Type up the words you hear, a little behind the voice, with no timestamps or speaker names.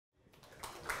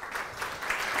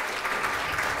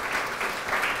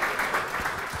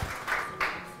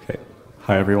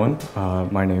Hi everyone,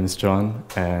 my name is John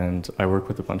and I work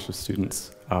with a bunch of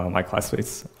students, my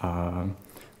classmates.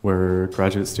 We're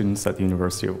graduate students at the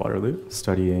University of Waterloo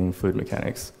studying fluid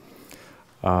mechanics.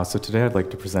 So today I'd like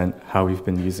to present how we've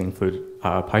been using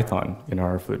Python in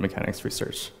our fluid mechanics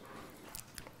research.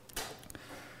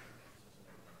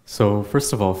 So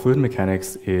first of all, fluid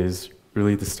mechanics is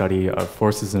really the study of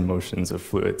forces and motions of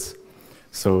fluids.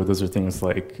 So those are things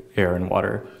like air and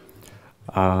water.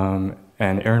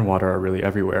 And air and water are really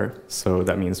everywhere, so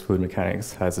that means fluid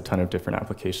mechanics has a ton of different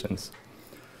applications.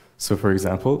 So for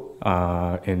example,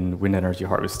 in wind energy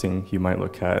harvesting, you might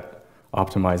look at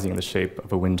optimizing the shape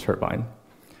of a wind turbine,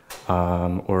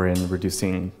 or in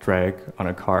reducing drag on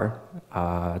a car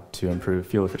to improve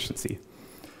fuel efficiency.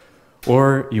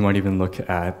 Or you might even look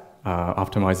at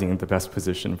optimizing the best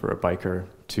position for a biker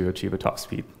to achieve a top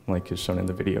speed, like is shown in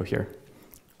the video here.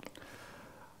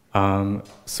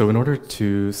 So in order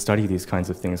to study these kinds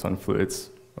of things on fluids,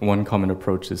 one common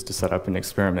approach is to set up an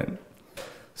experiment.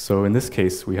 So in this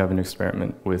case, we have an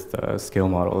experiment with a scale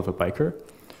model of a biker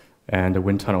and a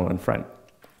wind tunnel in front.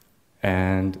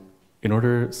 And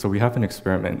so we have an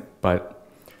experiment, but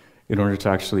in order to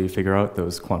actually figure out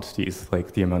those quantities,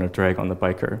 like the amount of drag on the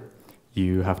biker,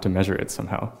 you have to measure it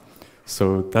somehow.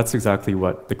 So that's exactly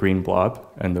what the green blob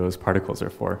and those particles are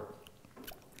for.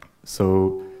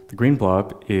 So the green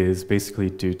blob is basically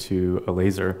due to a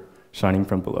laser shining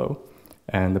from below,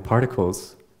 and the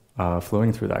particles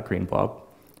flowing through that green blob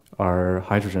are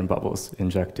hydrogen bubbles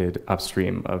injected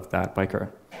upstream of that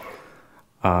biker.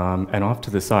 And off to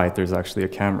the side, there's actually a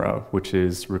camera which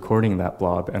is recording that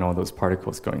blob and all those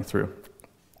particles going through.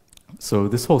 So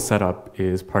this whole setup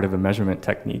is part of a measurement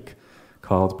technique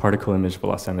called Particle Image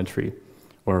Velocimetry,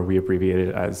 or we abbreviate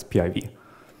it as PIV.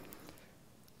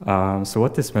 So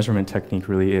what this measurement technique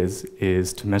really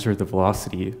is to measure the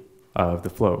velocity of the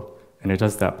flow, and it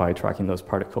does that by tracking those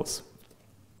particles.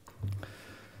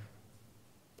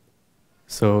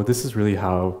 So this is really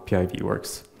how PIV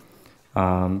works.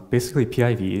 Basically,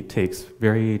 PIV takes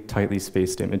very tightly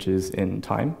spaced images in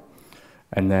time,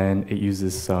 and then it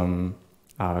uses some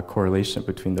correlation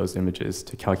between those images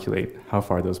to calculate how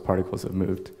far those particles have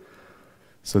moved.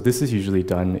 So this is usually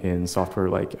done in software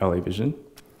like LA Vision.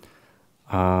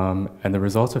 And the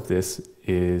result of this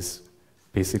is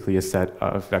basically a set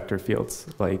of vector fields,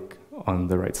 like on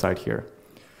the right side here.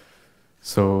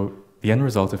 So the end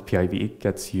result of PIV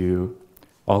gets you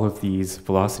all of these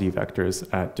velocity vectors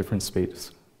at different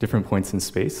points in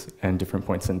space and different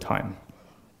points in time.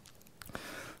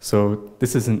 So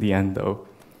this isn't the end, though,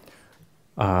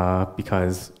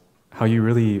 because how you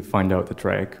really find out the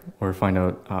drag or find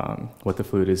out what the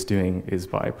fluid is doing is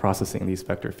by processing these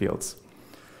vector fields.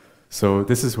 So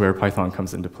this is where Python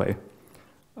comes into play.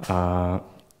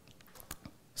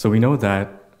 So we know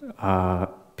that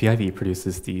PIV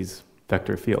produces these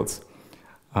vector fields,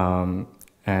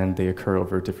 and they occur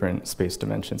over different space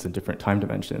dimensions and different time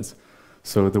dimensions.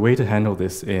 So the way to handle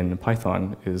this in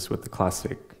Python is with the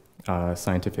classic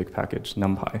scientific package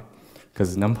numpy,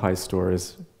 because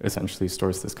numpy essentially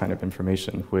stores this kind of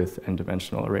information with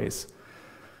n-dimensional arrays.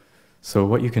 So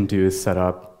what you can do is set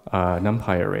up a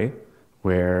numpy array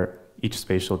where each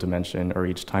spatial dimension or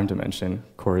each time dimension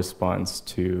corresponds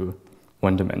to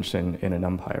one dimension in a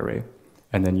numpy array.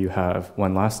 And then you have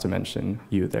one last dimension,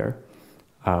 u there,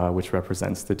 which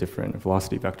represents the different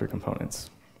velocity vector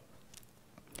components.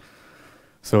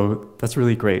 So that's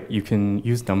really great. You can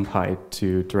use numpy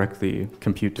to directly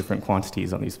compute different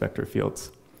quantities on these vector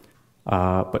fields.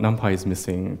 But numpy is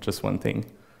missing just one thing,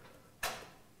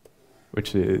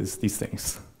 which is these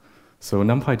things. So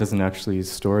numpy doesn't actually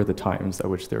store the times at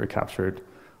which they were captured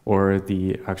or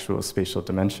the actual spatial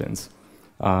dimensions.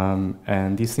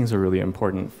 And these things are really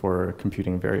important for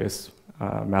computing various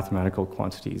mathematical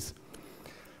quantities,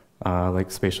 like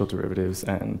spatial derivatives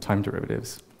and time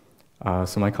derivatives.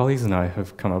 So my colleagues and I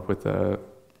have come up with a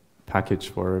package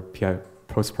for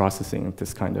post-processing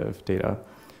this kind of data,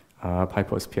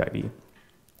 piepost PIV.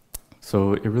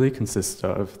 So it really consists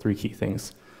of three key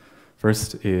things.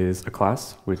 First is a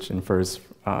class, which inherits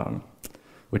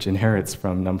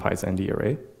from numpy's ND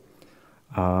array.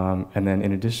 And then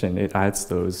in addition, it adds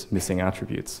those missing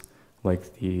attributes,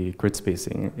 like the grid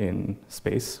spacing in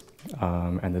space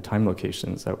and the time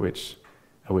locations at which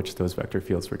those vector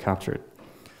fields were captured.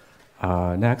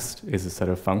 Next is a set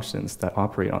of functions that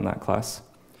operate on that class.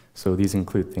 So these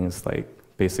include things like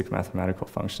basic mathematical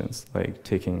functions, like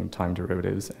taking time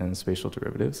derivatives and spatial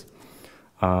derivatives.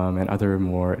 And other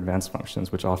more advanced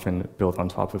functions, which often build on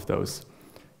top of those.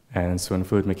 And so in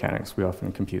fluid mechanics, we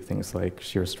often compute things like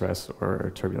shear stress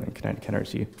or turbulent kinetic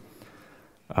energy.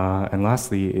 And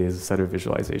lastly is a set of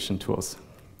visualization tools.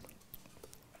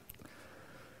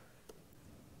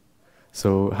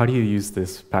 So how do you use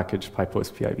this package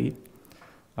piepost PIV?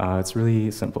 It's really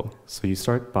simple. So you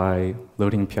start by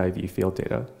loading PIV field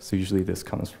data. So usually this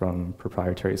comes from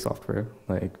proprietary software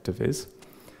like Deviz.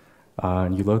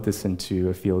 And you load this into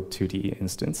a field 2D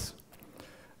instance.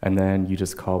 And then you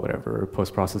just call whatever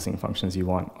post-processing functions you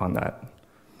want on that.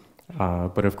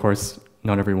 But of course,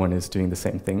 not everyone is doing the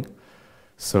same thing.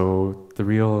 So the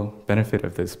real benefit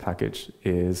of this package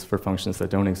is for functions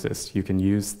that don't exist, you can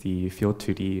use the field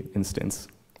 2D instance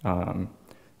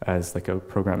as like a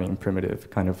programming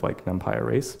primitive, kind of like numpy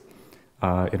arrays,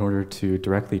 in order to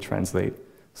directly translate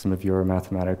some of your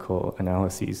mathematical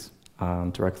analyses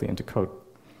directly into code.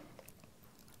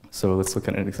 So let's look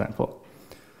at an example.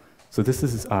 So this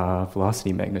is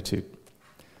velocity magnitude.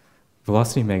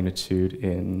 Velocity magnitude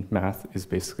in math is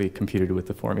basically computed with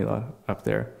the formula up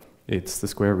there. It's the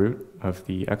square root of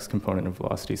the x component of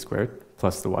velocity squared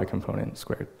plus the y component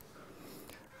squared.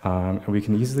 And we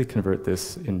can easily convert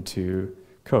this into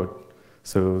code.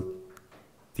 So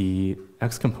the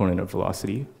x component of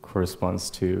velocity corresponds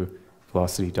to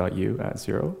velocity.u at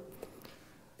 0.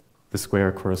 The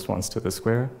square corresponds to the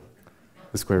square.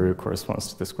 The square root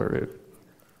corresponds to the square root.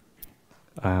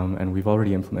 And we've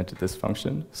already implemented this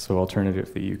function, so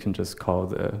alternatively, you can just call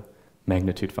the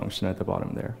magnitude function at the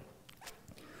bottom there.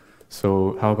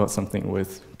 So how about something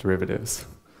with derivatives?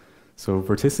 So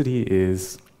vorticity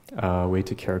is a way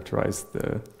to characterize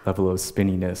the level of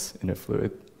spinniness in a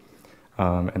fluid.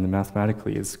 And then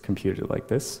mathematically is computed like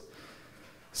this.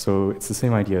 So it's the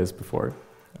same idea as before.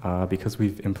 Because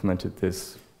we've implemented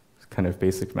this kind of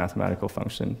basic mathematical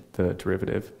function, the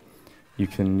derivative, you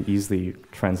can easily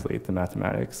translate the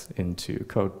mathematics into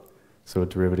code. So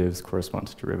derivatives correspond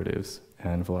to derivatives,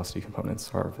 and velocity components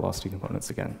are velocity components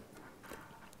again.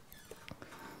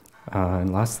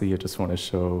 And lastly, I just want to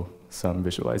show some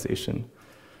visualization.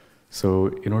 So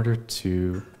in order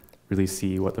to really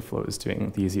see what the flow is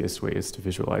doing, the easiest way is to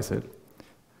visualize it.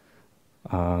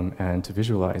 And to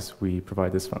visualize, we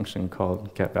provide this function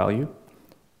called getValue,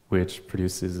 which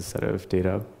produces a set of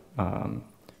data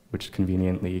which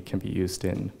conveniently can be used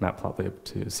in Matplotlib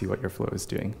to see what your flow is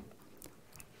doing.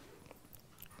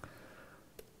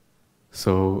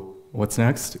 So what's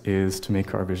next is to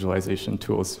make our visualization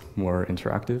tools more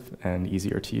interactive and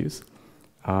easier to use,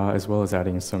 as well as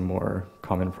adding some more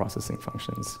common processing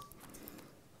functions.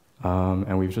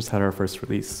 And we've just had our first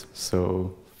release,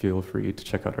 so feel free to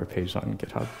check out our page on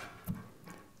GitHub.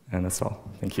 And that's all.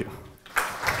 Thank you.